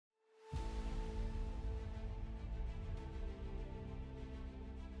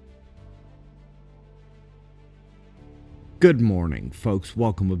Good morning, folks.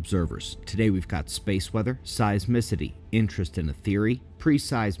 Welcome, observers. Today we've got space weather, seismicity, interest in a theory,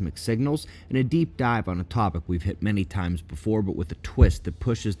 pre-seismic signals, and a deep dive on a topic we've hit many times before, but with a twist that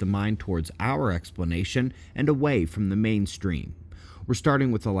pushes the mind towards our explanation and away from the mainstream. We're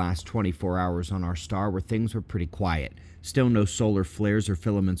starting with the last 24 hours on our star, where things were pretty quiet. Still no solar flares or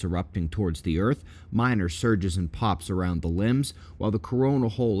filaments erupting towards the Earth, minor surges and pops around the limbs, while the coronal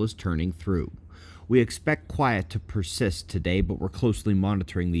hole is turning through. We expect quiet to persist today, but we're closely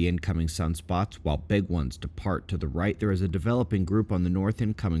monitoring the incoming sunspots. While big ones depart to the right, there is a developing group on the north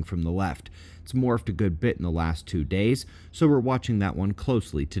end coming from the left. It's morphed a good bit in the last 2 days, so we're watching that one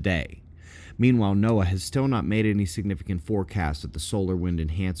closely today. Meanwhile, NOAA has still not made any significant forecasts of the solar wind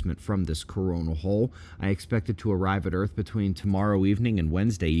enhancement from this coronal hole. I expect it to arrive at Earth between tomorrow evening and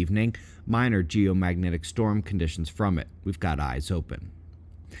Wednesday evening. Minor geomagnetic storm conditions from it. We've got eyes open.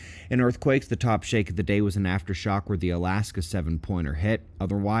 In earthquakes, the top shake of the day was an aftershock where the Alaska 7-pointer hit.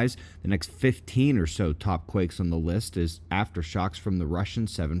 Otherwise, the next 15 or so top quakes on the list is aftershocks from the Russian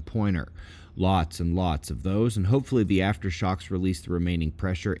 7-pointer. Lots and lots of those, and hopefully the aftershocks release the remaining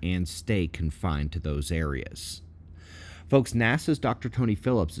pressure and stay confined to those areas. Folks, NASA's Dr. Tony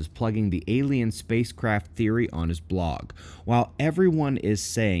Phillips is plugging the alien spacecraft theory on his blog. While everyone is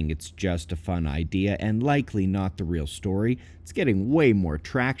saying it's just a fun idea and likely not the real story, it's getting way more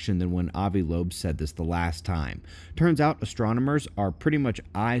traction than when Avi Loeb said this the last time. Turns out astronomers are pretty much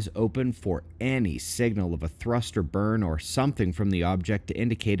eyes open for any signal of a thruster burn or something from the object to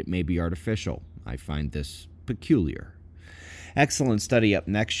indicate it may be artificial. I find this peculiar. Excellent study up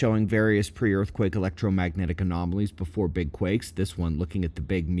next showing various pre-earthquake electromagnetic anomalies before big quakes, this one looking at the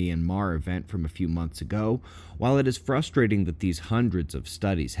big Myanmar event from a few months ago. While it is frustrating that these hundreds of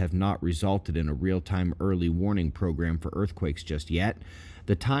studies have not resulted in a real-time early warning program for earthquakes just yet,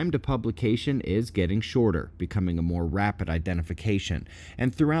 the time to publication is getting shorter, becoming a more rapid identification.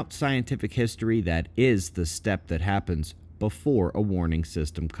 And throughout scientific history, that is the step that happens before a warning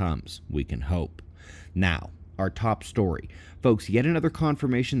system comes. We can hope. Now, our top story. Folks, yet another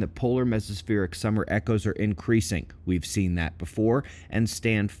confirmation that polar mesospheric summer echoes are increasing. We've seen that before and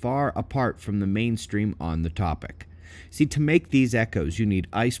stand far apart from the mainstream on the topic. See, to make these echoes, you need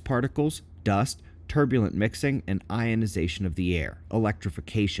ice particles, dust, turbulent mixing, and ionization of the air,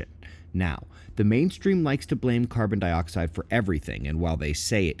 electrification. Now, the mainstream likes to blame carbon dioxide for everything, and while they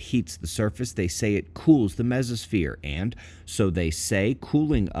say it heats the surface, they say it cools the mesosphere, and so they say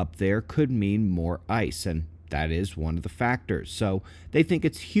cooling up there could mean more ice, and that is one of the factors. So they think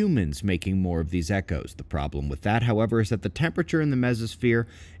it's humans making more of these echoes. The problem with that, however, is that the temperature in the mesosphere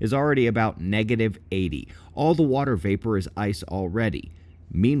is already about -80. All the water vapor is ice already.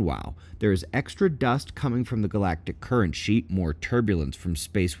 Meanwhile, there is extra dust coming from the galactic current sheet, more turbulence from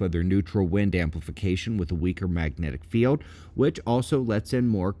space weather neutral wind amplification with a weaker magnetic field, which also lets in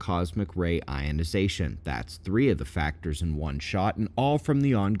more cosmic ray ionization. That's 3 of the factors in one shot, and all from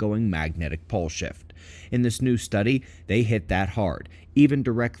the ongoing magnetic pole shift. In this new study, they hit that hard, even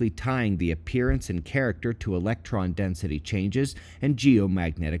directly tying the appearance and character to electron density changes and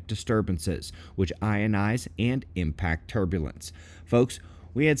geomagnetic disturbances, which ionize and impact turbulence. Folks,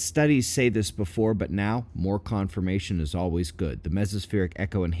 we had studies say this before, but now more confirmation is always good. The mesospheric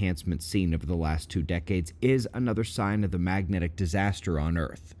echo enhancement seen over the last 2 decades is another sign of the magnetic disaster on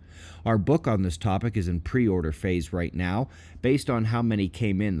Earth. Our book on this topic is in pre-order phase right now. Based on how many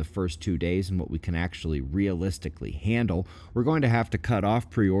came in the first 2 days and what we can actually realistically handle, we're going to have to cut off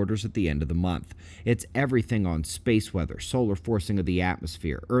pre-orders at the end of the month. It's everything on space weather, solar forcing of the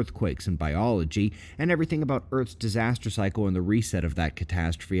atmosphere, earthquakes and biology, and everything about Earth's disaster cycle and the reset of that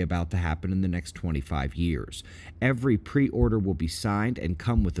catastrophe about to happen in the next 25 years. Every pre-order will be signed and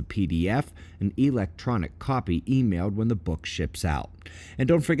come with a PDF, an electronic copy emailed when the book ships out. And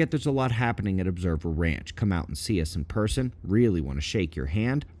don't forget, there's a lot happening at Observer Ranch. Come out and see us in person. Really want to shake your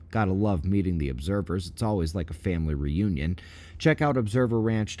hand. Gotta love meeting the observers. It's always like a family reunion. Check out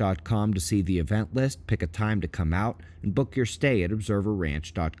observerranch.com to see the event list, pick a time to come out, and book your stay at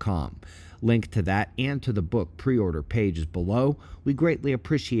observerranch.com. Link to that and to the book pre-order page is below. We greatly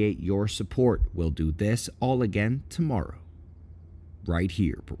appreciate your support. We'll do this all again tomorrow. Right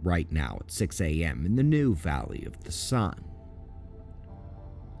here, but right now at 6 a.m. in the new Valley of the Sun.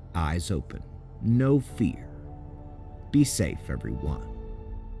 Eyes open, no fear. Be safe, everyone.